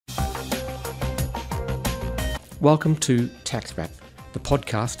Welcome to Tax Wrap, the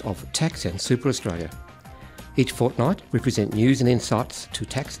podcast of Tax and Super Australia. Each fortnight, we present news and insights to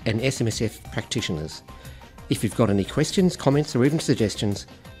tax and SMSF practitioners. If you've got any questions, comments or even suggestions,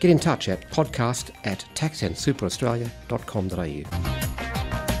 get in touch at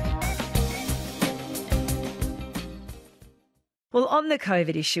podcast@taxandsuperaustralia.com.au. Well, on the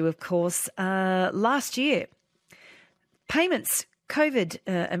COVID issue, of course, last year, payments,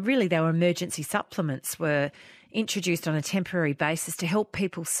 and really they were emergency supplements, were introduced on a temporary basis to help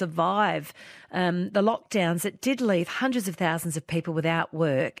people survive the lockdowns that did leave hundreds of thousands of people without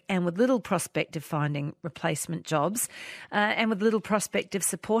work and with little prospect of finding replacement jobs and with little prospect of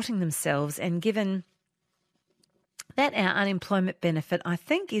supporting themselves. And given that our unemployment benefit, I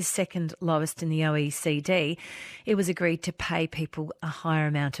think, is second lowest in the OECD, it was agreed to pay people a higher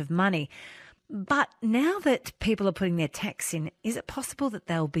amount of money. But now that people are putting their tax in, is it possible that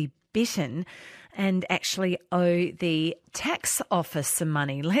they'll be bitten and actually owe the tax office some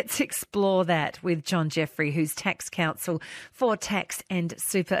money? Let's explore that with John Jeffrey, who's Tax Counsel for Tax and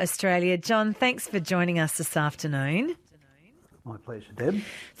Super Australia. John, thanks for joining us this afternoon. My pleasure, Deb.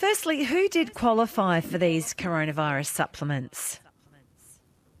 Firstly, who did qualify for these coronavirus supplements?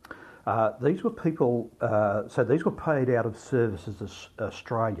 These were people, so these were paid out of Services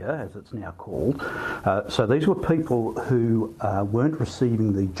Australia, as it's now called. So these were people who weren't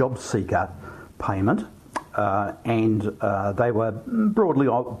receiving the job seeker payment, and they were broadly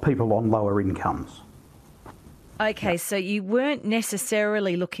people on lower incomes. Okay, so you weren't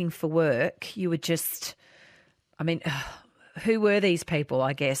necessarily looking for work, you were just, who were these people,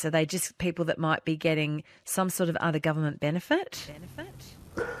 I guess? Are they just people that might be getting some sort of other government benefit?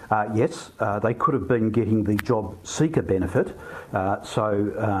 Yes, they could have been getting the job seeker benefit.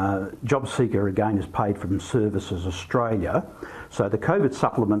 Job seeker again is paid from Services Australia. So the COVID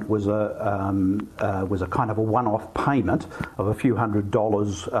supplement was a kind of a one-off payment of a few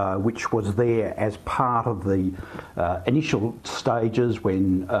 $100s, which was there as part of the initial stages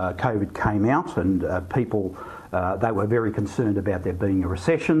when COVID came out, and people. They were very concerned about there being a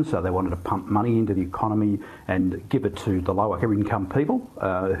recession, so they wanted to pump money into the economy and give it to the lower income people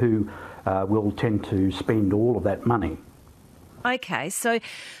who will tend to spend all of that money. Okay, so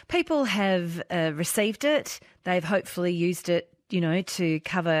people have received it. They've hopefully used it, to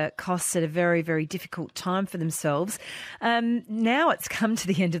cover costs at a very, very difficult time for themselves. Now it's come to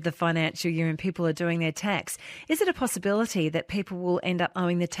the end of the financial year and people are doing their tax. Is it a possibility that people will end up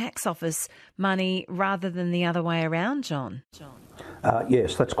owing the tax office money rather than the other way around, John?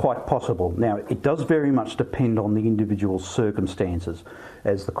 Yes, that's quite possible. Now, it does very much depend on the individual circumstances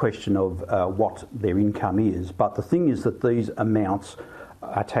as the question of what their income is. But the thing is that these amounts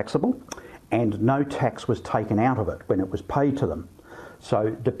are taxable, and no tax was taken out of it when it was paid to them.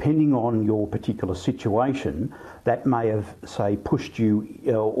 So depending on your particular situation, that may have, say, pushed you,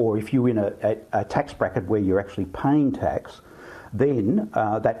 or if you're in a tax bracket where you're actually paying tax, then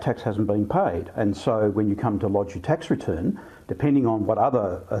that tax hasn't been paid. And so when you come to lodge your tax return, depending on what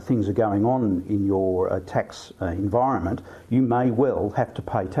other things are going on in your tax environment, you may well have to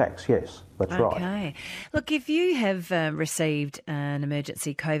pay tax, yes. That's right. Okay. Look, if you have received an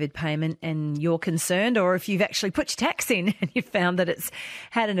emergency COVID payment and you're concerned, or if you've actually put your tax in and you've found that it's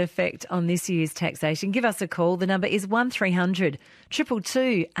had an effect on this year's taxation, give us a call. The number is 1300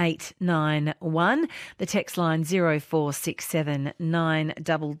 222 891. The text line 0467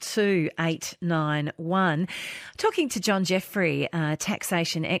 922 891. Talking to John Jeffrey,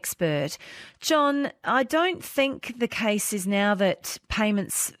 taxation expert. John, I don't think the case is now that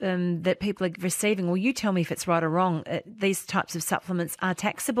payments that people are receiving, well, you tell me if it's right or wrong, these types of supplements are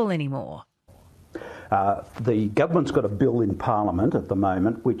taxable anymore. The government's got a bill in Parliament at the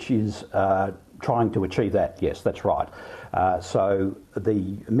moment which is trying to achieve that. Yes, that's right. So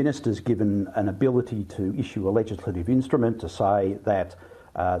the minister's given an ability to issue a legislative instrument to say that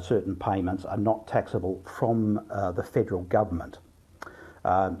certain payments are not taxable from the federal government.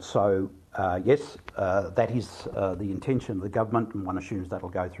 Yes, that is the intention of the government, and one assumes that'll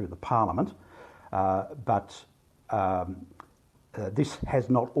go through the Parliament. But this has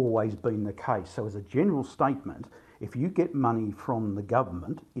not always been the case. So as a general statement, if you get money from the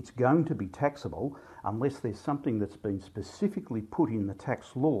government, it's going to be taxable unless there's something that's been specifically put in the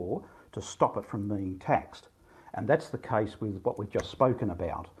tax law to stop it from being taxed. And that's the case with what we've just spoken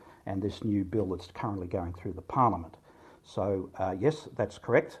about and this new bill that's currently going through the Parliament. So yes, that's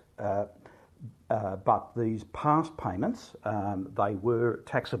correct. But these past payments, they were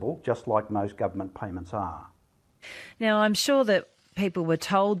taxable just like most government payments are. Now, I'm sure that people were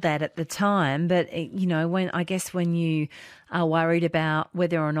told that at the time, but when you are worried about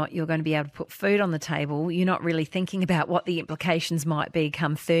whether or not you're going to be able to put food on the table, you're not really thinking about what the implications might be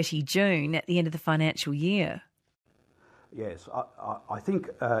come 30 June at the end of the financial year. Yes, I think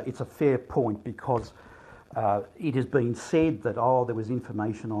it's a fair point, because it has been said that, there was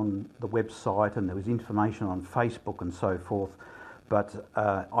information on the website and there was information on Facebook and so forth. But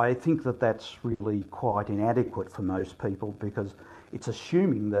I think that that's really quite inadequate for most people, because it's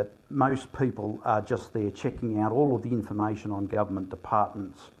assuming that most people are just there checking out all of the information on government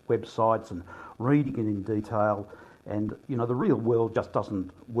departments' websites and reading it in detail. And, the real world just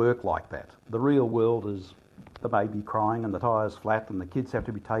doesn't work like that. The real world is the baby crying and the tyre's flat and the kids have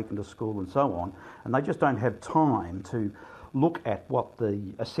to be taken to school and so on. And they just don't have time to look at what the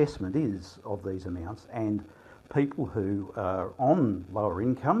assessment is of these amounts. And people who are on lower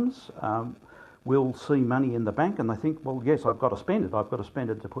incomes will see money in the bank and they think, well, yes, I've got to spend it. I've got to spend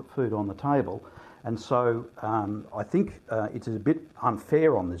it to put food on the table. And so I think it's a bit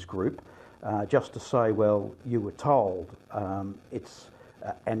unfair on this group just to say, well, you were told.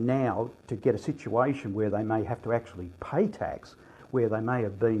 And now to get a situation where they may have to actually pay tax, where they may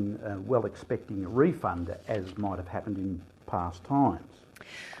have been expecting a refund, as might have happened in past times.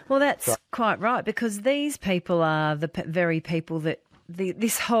 Well, that's quite right, because these people are the very people that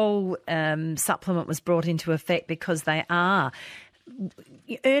this whole supplement was brought into effect because they are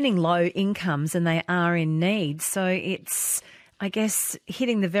earning low incomes and they are in need. So it's, I guess,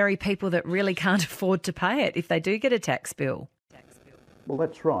 hitting the very people that really can't afford to pay it if they do get a tax bill. Well,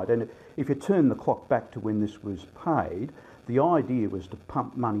 that's right. And if you turn the clock back to when this was paid, the idea was to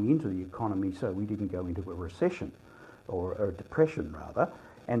pump money into the economy so we didn't go into a recession, or a depression rather.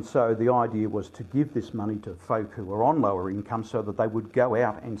 And so the idea was to give this money to folk who were on lower income so that they would go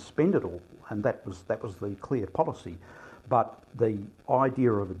out and spend it all. And that was the clear policy. But the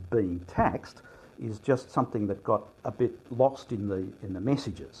idea of it being taxed is just something that got a bit lost in the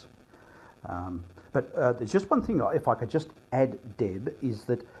messages. But there's just one thing, if I could just add, Deb, is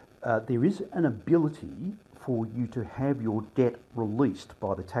that there is an ability for you to have your debt released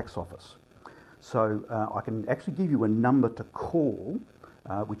by the tax office. So I can actually give you a number to call,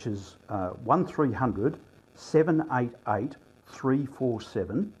 which is 1300 788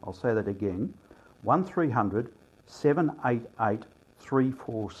 347. I'll say that again, 1300 788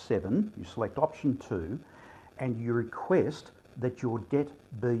 347. You select option 2 and you request that your debt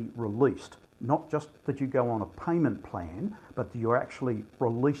be released. Not just that you go on a payment plan, but that you're actually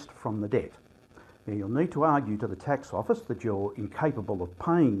released from the debt. Now, you'll need to argue to the tax office that you're incapable of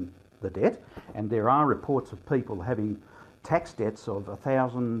paying the debt, and there are reports of people having tax debts of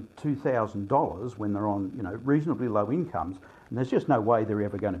 $1,000, $2,000 when they're on, reasonably low incomes, and there's just no way they're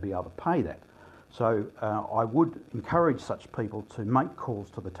ever going to be able to pay that. So I would encourage such people to make calls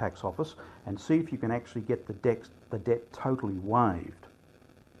to the tax office and see if you can actually get the debt totally waived.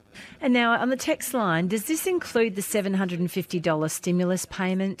 And now on the text line, does this include the $750 stimulus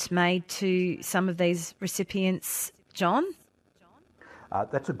payment made to some of these recipients, John?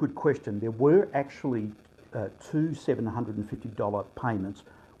 That's a good question. There were actually two $750 payments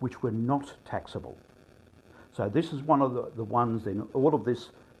which were not taxable. So this is one of the ones in all of this,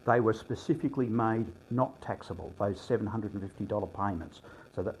 they were specifically made not taxable, those $750 payments.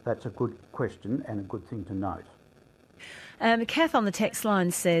 So that's a good question and a good thing to note. Kath on the text line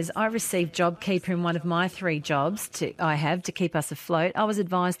says, I received JobKeeper in one of my 3 jobs I have to keep us afloat. I was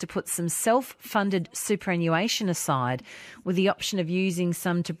advised to put some self-funded superannuation aside with the option of using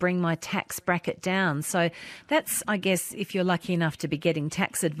some to bring my tax bracket down. So that's, I guess, if you're lucky enough to be getting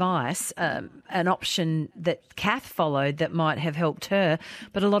tax advice, an option that Kath followed that might have helped her.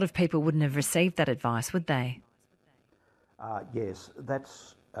 But a lot of people wouldn't have received that advice, would they? Yes,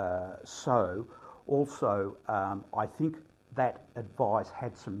 that's so. Also, I think that advice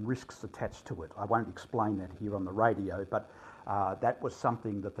had some risks attached to it. I won't explain that here on the radio, but that was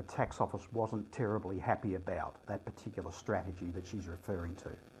something that the tax office wasn't terribly happy about, that particular strategy that she's referring to.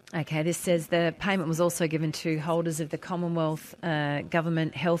 Okay, this says the payment was also given to holders of the Commonwealth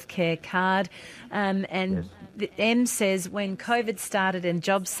Government Healthcare Card. And yes. M says, when COVID started and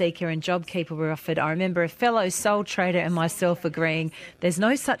JobSeeker and JobKeeper were offered, I remember a fellow sole trader and myself agreeing there's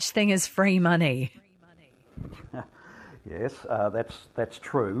no such thing as free money. Yes, that's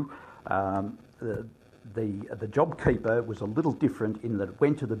true. The JobKeeper was a little different in that it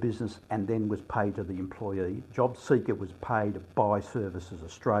went to the business and then was paid to the employee. JobSeeker was paid by Services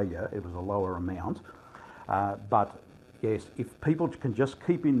Australia. It was a lower amount. But yes, if people can just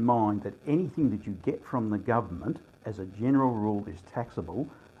keep in mind that anything that you get from the government as a general rule is taxable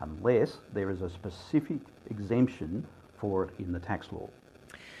unless there is a specific exemption for it in the tax law.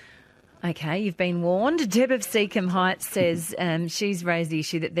 Okay, you've been warned. Deb of Seacombe Heights says she's raised the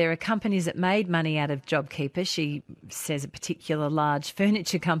issue that there are companies that made money out of JobKeeper. She says a particular large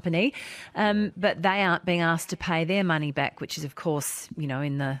furniture company, but they aren't being asked to pay their money back, which is, of course,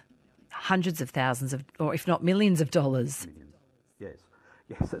 in the hundreds of thousands of, or if not millions of dollars.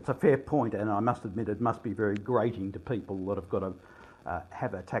 Yes, it's a fair point, and I must admit it must be very grating to people that have got to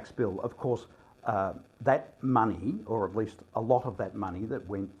have a tax bill. Of course, that money, or at least a lot of that money that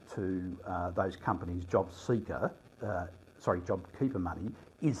went to those companies' JobKeeper money,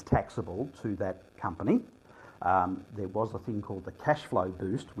 is taxable to that company. There was a thing called the cash flow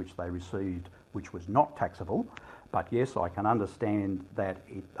boost, which they received, which was not taxable. But yes, I can understand that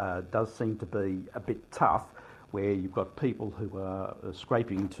it does seem to be a bit tough, where you've got people who are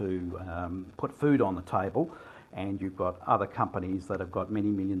scraping to put food on the table, and you've got other companies that have got many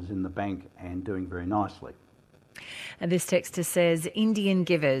millions in the bank and doing very nicely. And this texter says Indian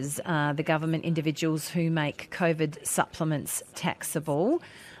givers are the government individuals who make COVID supplements taxable.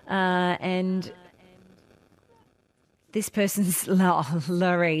 And this person's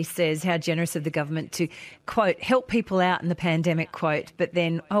Laurie says how generous of the government to, quote, help people out in the pandemic, quote, but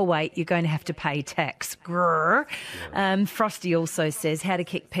then, oh, wait, you're going to have to pay tax. Grrr. Frosty also says how to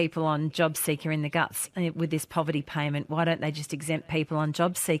kick people on JobSeeker in the guts with this poverty payment. Why don't they just exempt people on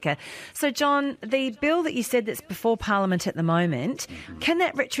JobSeeker? So, John, the bill that you said that's before Parliament at the moment, can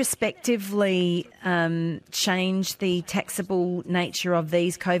that retrospectively change the taxable nature of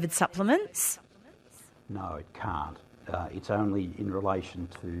these COVID supplements? No, it can't. It's only in relation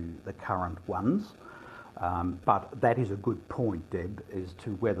to the current ones. But that is a good point, Deb, as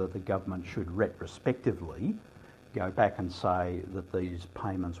to whether the government should retrospectively go back and say that these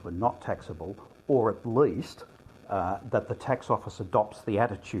payments were not taxable, or at least that the tax office adopts the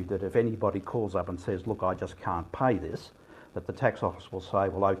attitude that if anybody calls up and says, look, I just can't pay this, that the tax office will say,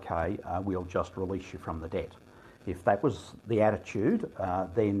 well, OK, we'll just release you from the debt. If that was the attitude,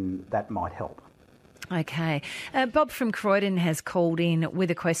 then that might help. Okay. Bob from Croydon has called in with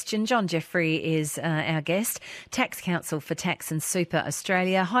a question. John Jeffrey is our guest, Tax Counsel for Tax and Super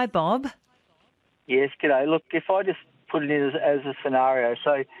Australia. Hi, Bob. Yes, g'day. Look, if I just put it in as a scenario,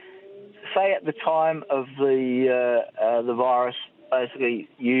 so say at the time of the virus, basically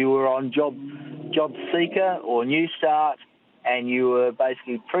you were on JobSeeker or New Start, and you were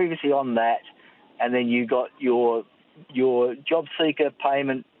basically previously on that, and then you got your JobSeeker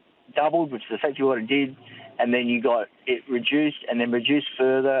payment doubled, which is effectively what it did, and then you got it reduced and then reduced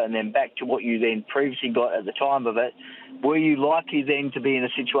further and then back to what you then previously got at the time of it. Were you likely then to be in a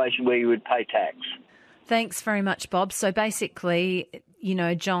situation where you would pay tax? Thanks very much, Bob. So basically,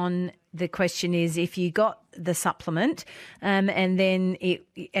 John, the question is if you got the supplement and then it,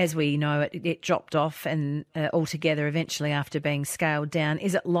 as we know, it dropped off and altogether eventually after being scaled down,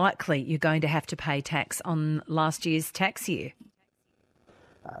 is it likely you're going to have to pay tax on last year's tax year?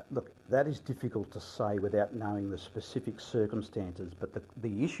 Look, that is difficult to say without knowing the specific circumstances, but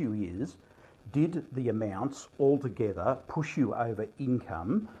the issue is, did the amounts altogether push you over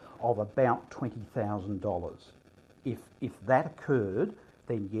income of about $20,000? If that occurred,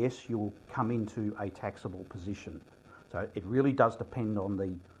 then yes, you'll come into a taxable position. So it really does depend on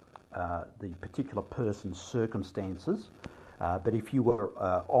the particular person's circumstances, but if you were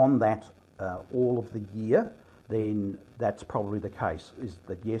on that all of the year, then that's probably the case, is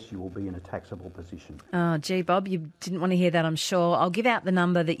that yes, you will be in a taxable position. Oh, gee, Bob, you didn't want to hear that, I'm sure. I'll give out the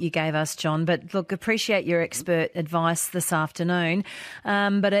number that you gave us, John, but look, appreciate your expert advice this afternoon.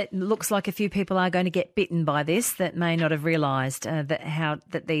 But it looks like a few people are going to get bitten by this that may not have realised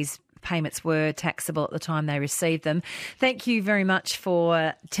that these payments were taxable at the time they received them. Thank you very much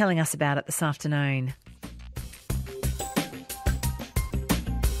for telling us about it this afternoon.